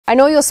I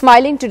know you're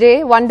smiling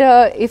today.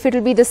 Wonder if it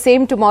will be the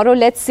same tomorrow.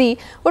 Let's see.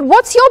 But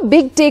what's your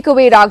big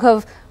takeaway,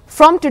 Raghav,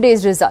 from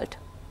today's result?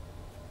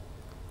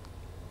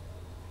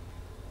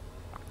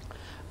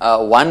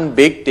 One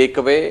big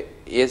takeaway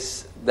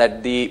is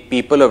that the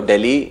people of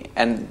Delhi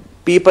and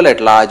people at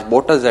large,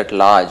 voters at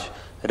large,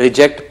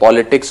 reject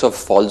politics of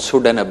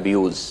falsehood and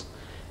abuse.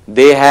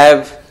 They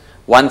have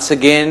once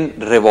again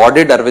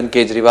rewarded Arvind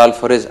Kejriwal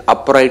for his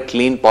upright,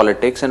 clean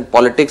politics and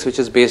politics which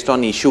is based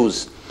on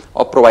issues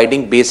of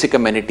providing basic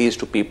amenities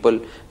to people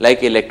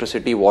like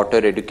electricity, water,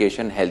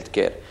 education,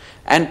 healthcare,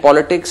 and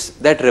politics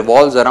that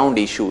revolves around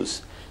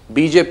issues.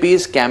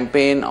 BJP's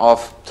campaign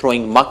of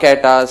throwing muck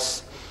at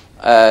us,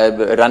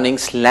 running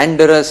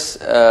slanderous,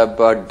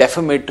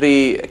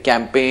 defamatory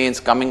campaigns,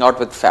 coming out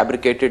with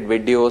fabricated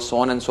videos, so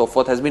on and so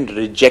forth, has been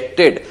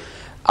rejected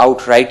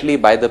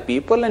outrightly by the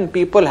people, and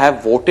people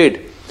have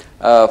voted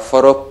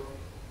for a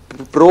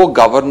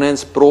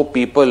pro-governance,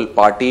 pro-people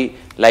party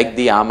like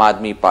the Aam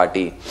Aadmi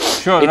Party.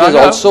 Sure, it is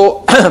also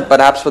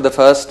perhaps for the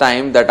first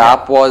time that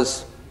AAP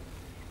was...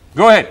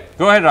 Go ahead,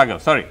 Raghav,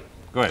 sorry,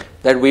 go ahead.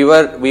 That we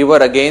were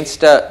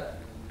against... the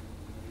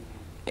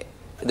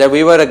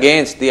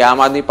Aam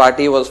Aadmi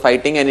Party was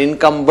fighting an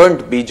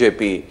incumbent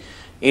BJP.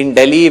 In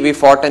Delhi, we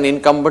fought an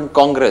incumbent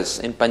Congress.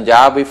 In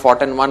Punjab, we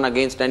fought and won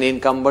against an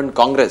incumbent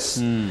Congress.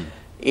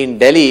 In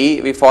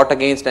Delhi, we fought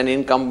against an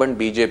incumbent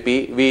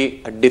BJP.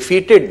 We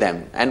defeated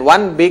them. And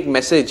one big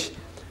message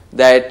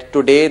that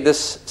today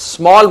this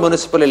small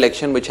municipal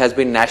election, which has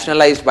been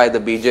nationalized by the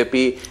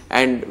BJP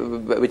and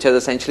which has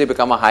essentially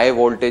become a high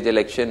voltage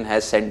election,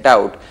 has sent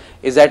out,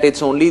 is that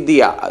it's only the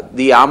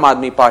Aam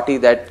Aadmi Party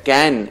that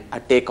can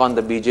take on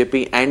the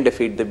BJP and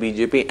defeat the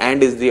BJP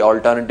and is the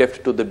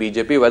alternative to the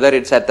BJP, whether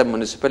it's at the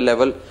municipal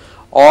level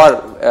or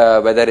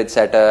whether it's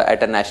at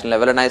a national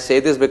level. And I say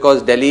this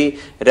because Delhi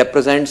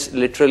represents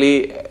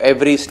literally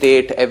every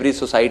state, every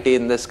society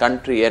in this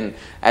country. And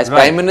as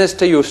Prime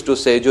Minister used to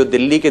say, "Jo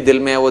Delhi ke dil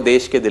mein hai, wo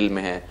desh ke dil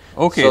mein hai."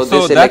 Okay, so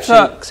this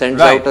election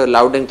sends out a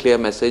loud and clear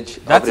message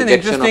of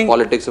rejection of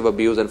politics of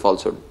abuse and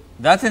falsehood.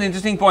 That's an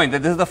interesting point,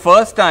 that this is the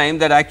first time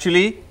that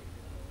actually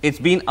it's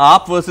been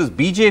AAP versus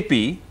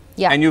BJP,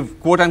 and you've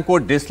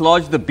quote-unquote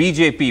dislodged the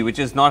BJP, which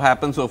has not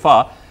happened so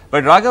far.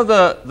 But Raghav,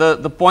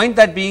 the point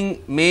that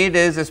being made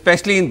is,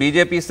 especially in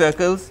BJP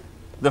circles,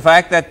 the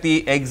fact that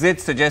the exit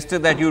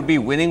suggested that you would be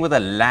winning with a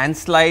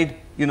landslide,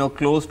 you know,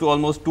 close to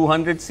almost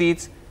 200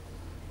 seats,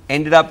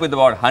 ended up with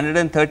about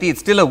 130.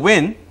 It's still a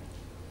win,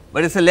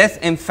 but it's a less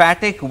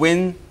emphatic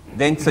win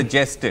than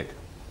suggested.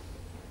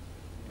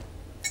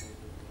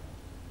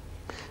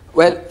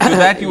 Well,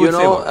 that you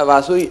know,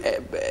 Vasu,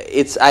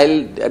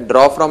 I'll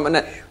draw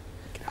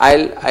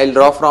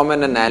from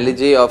an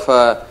analogy of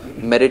a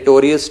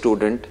meritorious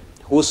student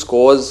who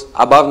scores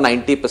above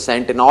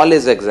 90% in all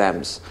his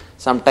exams,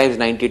 sometimes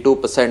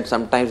 92%,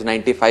 sometimes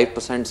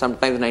 95%,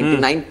 sometimes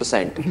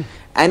 99%.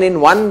 And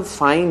in one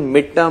fine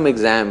midterm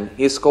exam,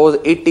 he scores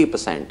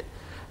 80%.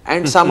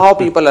 And somehow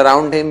people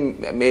around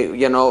him may,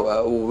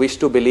 wish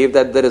to believe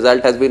that the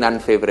result has been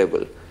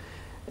unfavorable.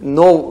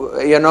 No,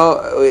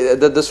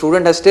 the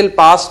student has still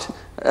passed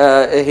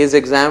his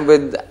exam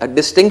with a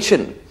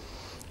distinction.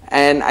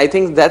 And I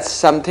think that's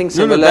something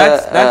similar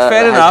that's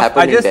fair has enough.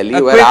 happened in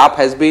Delhi, where AAP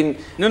has been...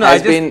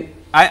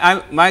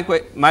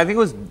 My thing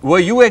was, were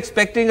you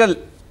expecting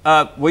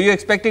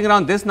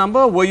around this number,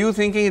 or were you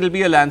thinking it will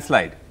be a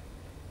landslide?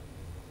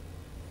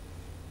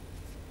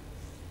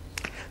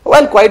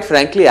 Well, quite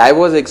frankly, I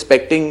was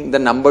expecting the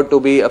number to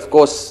be, of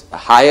course,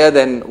 higher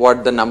than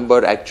what the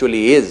number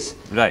actually is.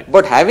 Right.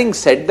 But having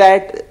said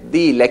that,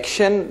 the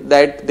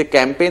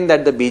campaign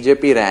that the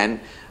BJP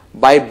ran,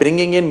 by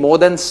bringing in more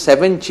than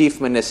 7 chief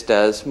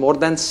ministers, more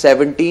than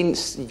 17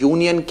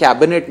 union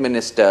cabinet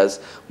ministers,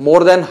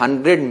 more than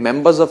 100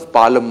 members of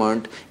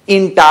parliament,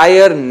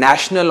 entire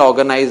national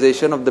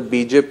organization of the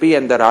BJP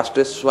and the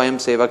Rashtriya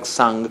Swayamsevak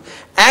Sangh,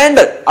 and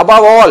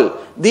above all,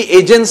 the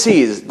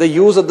agencies, the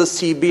use of the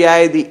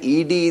CBI, the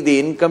ED, the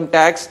income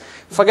tax,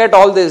 forget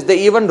all this. They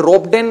even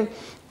roped in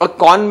a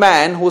con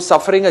man who's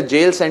suffering a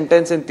jail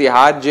sentence in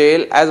Tihar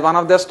jail as one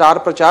of their star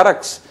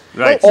pracharaks.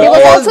 Right. There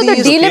was also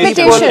the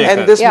delimitation,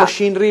 and this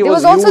machinery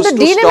was also used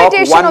the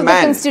to stop one of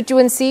man. The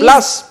constituencies.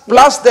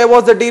 Plus there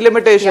was the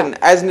delimitation,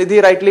 as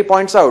Nidhi rightly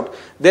points out.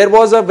 There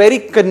was a very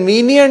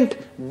convenient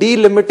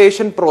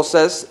delimitation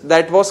process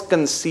that was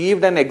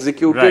conceived and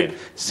executed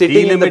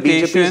sitting in the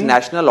BJP's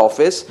national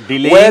office,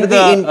 where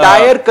the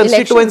entire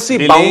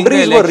constituency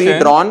boundaries were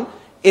redrawn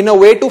in a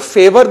way to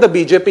favor the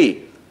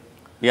BJP.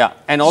 Yeah,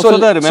 and also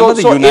remember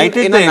the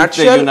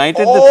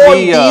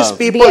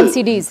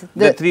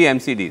three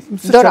MCDs.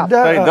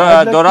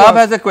 Dorab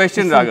has a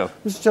question, Raghav.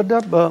 Mr.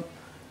 Chadha,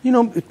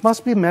 it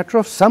must be a matter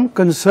of some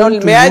concern to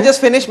you. May I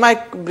just finish my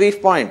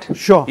brief point?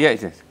 Sure.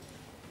 Yes,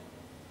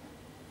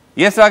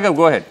 Raghav,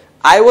 go ahead.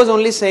 I was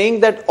only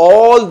saying that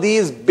all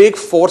these big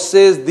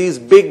forces, these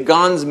big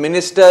guns,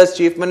 ministers,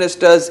 chief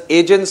ministers,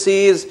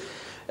 agencies,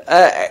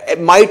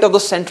 might of the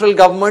central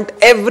government,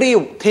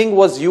 everything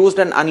was used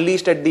and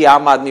unleashed at the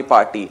Aam Aadmi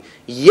Party.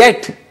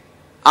 Yet,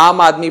 Aam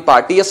Aadmi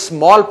Party, a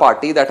small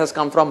party that has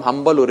come from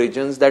humble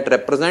origins, that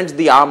represents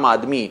the Aam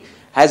Aadmi,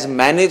 has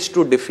managed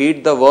to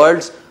defeat the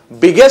world's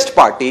biggest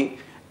party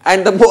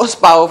and the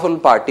most powerful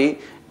party,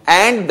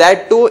 and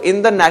that too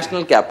in the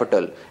national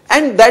capital,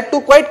 and that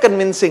too quite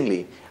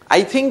convincingly.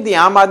 I think the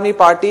Aam Aadmi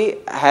Party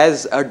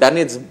has done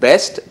its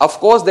best. Of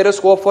course, there is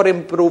scope for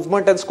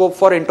improvement and scope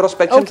for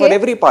introspection for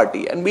every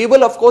party, and we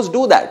will of course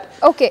do that.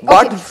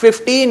 But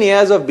 15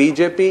 years of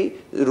BJP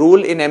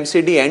rule in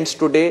MCD ends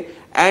today,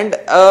 and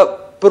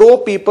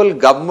pro-people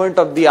government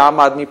of the Aam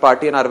Aadmi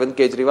Party and Arvind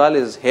Kejriwal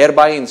is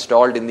hereby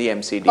installed in the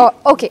MCD.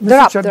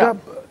 Mr. Chadha,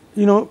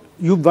 you know,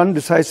 you've won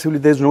decisively,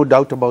 there's no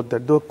doubt about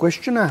that. The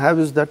question I have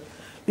is that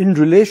in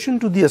relation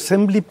to the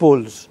assembly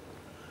polls,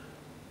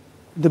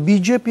 the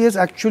BJP has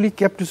actually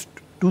kept its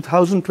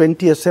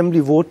 2020 assembly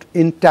vote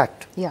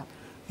intact. Yeah.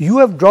 You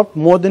have dropped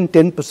more than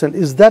 10%.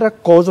 Is that a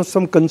cause of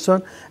some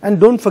concern? And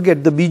don't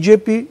forget, the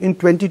BJP in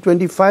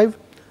 2025,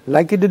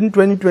 like it did in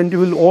 2020,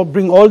 will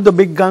bring all the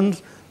big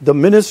guns, the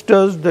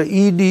ministers, the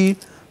ED,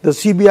 the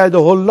CBI,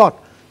 the whole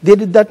lot. They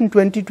did that in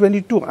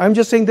 2022. I'm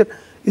just saying that,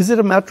 is it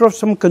a matter of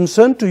some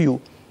concern to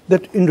you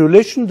that in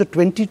relation to the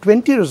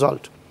 2020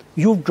 result,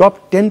 you've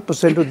dropped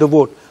 10% of the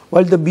vote,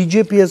 while the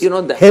BJP has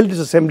held its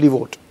assembly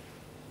vote?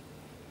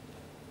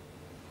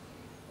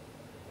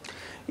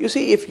 You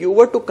see, if you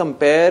were to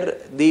compare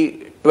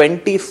the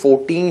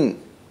 2014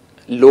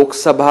 Lok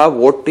Sabha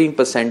voting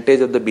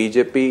percentage of the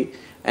BJP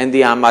and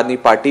the Aam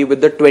Aadmi Party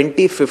with the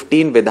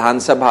 2015 Vidhan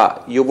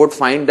Sabha, you would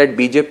find that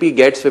BJP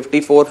gets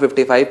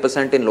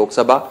 54-55% in Lok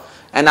Sabha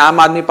and Aam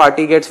Aadmi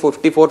Party gets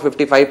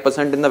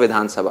 54-55% in the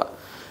Vidhan Sabha.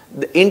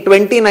 In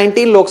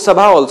 2019 Lok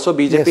Sabha also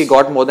BJP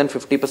got more than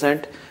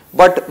 50%.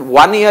 But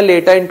 1 year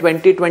later in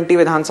 2020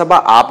 Vidhan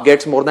Sabha, AAP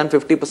gets more than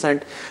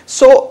 50%.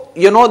 So,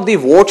 you know, the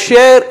vote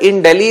share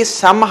in Delhi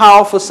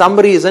somehow, for some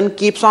reason,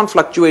 keeps on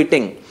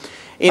fluctuating.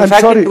 In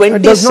fact, in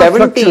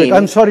 2017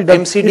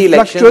 MCD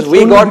elections,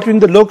 we got between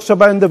the Lok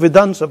Sabha and the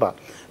Vidhan Sabha.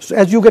 So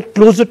as you get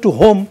closer to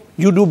home,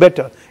 you do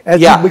better. As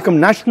you become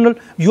national,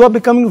 you are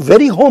becoming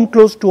very home,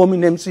 close to home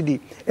in MCD.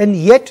 And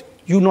yet,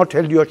 you not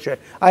held your share.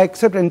 I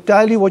accept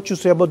entirely what you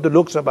say about the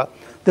Lok Sabha.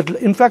 That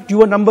in fact you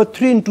were number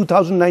 3 in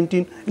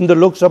 2019 in the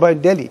Lok Sabha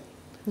in Delhi.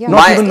 Yeah,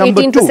 not even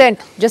number 2.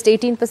 Just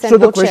 18%. So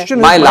the question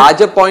is, my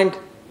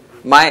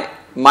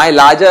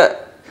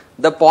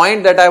the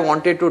point that I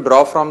wanted to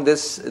draw from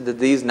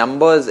these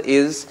numbers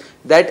is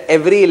that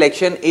every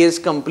election is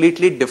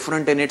completely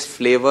different in its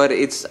flavor,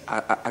 its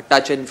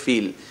touch and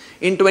feel.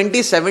 In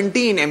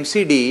 2017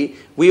 MCD,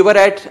 we were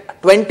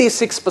at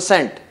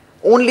 26%.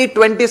 Only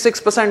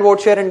 26%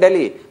 vote share in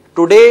Delhi.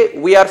 Today,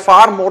 we are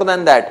far more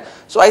than that.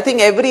 So, I think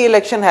every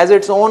election has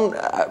its own,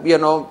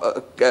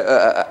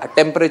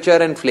 temperature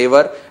and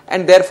flavor,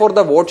 and therefore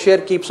the vote share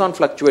keeps on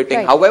fluctuating.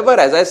 Right. However,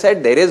 as I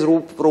said, there is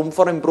room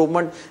for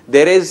improvement.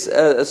 There is,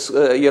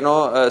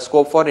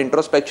 scope for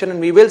introspection, and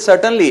we will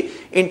certainly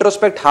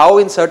introspect how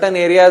in certain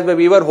areas where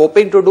we were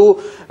hoping to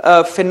do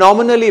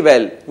phenomenally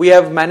well, we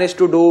have managed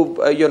to do,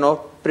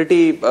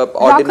 pretty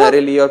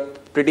ordinarily or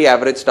pretty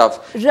average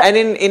stuff. And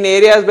in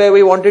areas where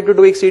we wanted to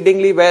do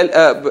exceedingly well,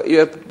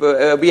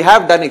 we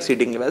have done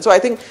exceedingly well. So I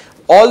think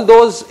all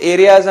those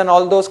areas and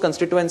all those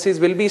constituencies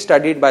will be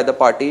studied by the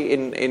party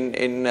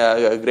in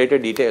greater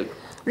detail.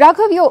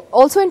 Raghav, you're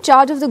also in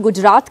charge of the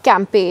Gujarat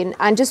campaign,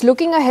 and just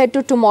looking ahead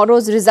to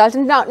tomorrow's result.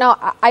 And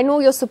now I know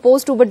you're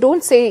supposed to, but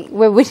don't say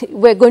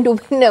we're going to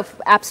win an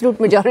absolute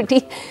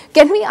majority.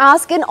 Can we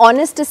ask an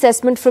honest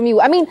assessment from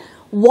you? I mean,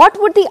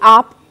 what would the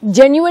AAP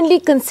genuinely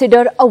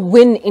consider a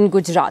win in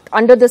Gujarat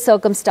under the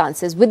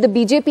circumstances with the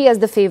BJP as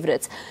the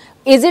favourites?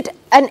 Is it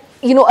a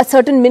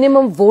certain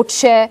minimum vote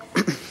share,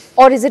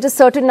 or is it a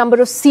certain number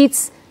of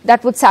seats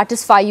that would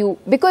satisfy you?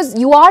 Because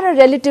you are a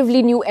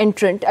relatively new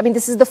entrant. I mean,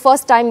 this is the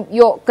first time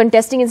you're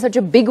contesting in such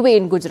a big way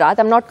in Gujarat.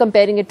 I'm not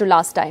comparing it to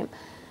last time.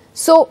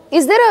 So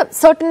is there a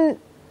certain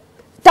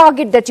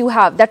target that you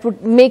have that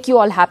would make you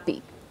all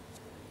happy?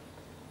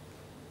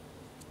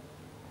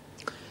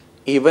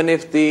 Even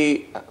if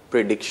the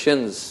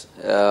predictions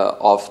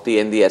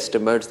and the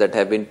estimates that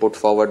have been put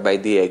forward by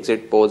the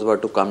exit polls were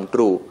to come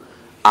true,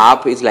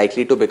 AAP is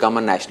likely to become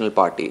a national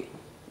party.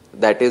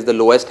 That is the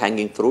lowest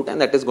hanging fruit,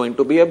 and that is going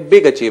to be a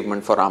big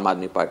achievement for Aam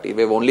Aadmi Party.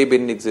 We've only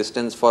been in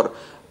existence for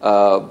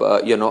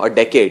a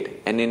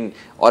decade, and in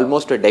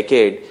almost a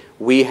decade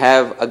we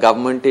have a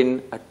government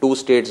in 2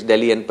 states,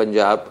 Delhi and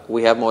Punjab.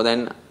 We have more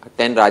than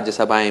 10 Rajya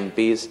Sabha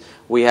MPs.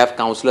 We have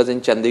councillors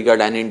in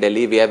Chandigarh and in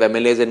Delhi. We have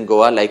MLAs in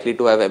Goa, likely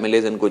to have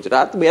MLAs in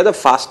Gujarat. We are the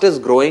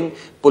fastest growing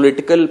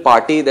political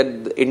party that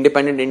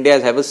independent India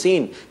has ever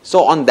seen.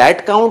 So on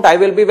that count, I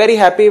will be very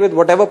happy with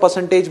whatever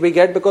percentage we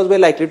get, because we are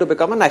likely to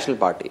become a national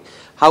party.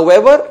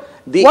 However,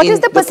 what is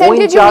the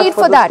percentage you need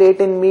for that?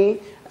 State in me,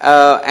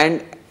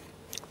 and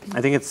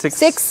I think it's 6.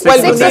 6 or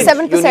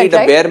 7%, you need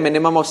a bare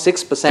minimum of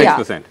 6%.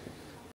 6%.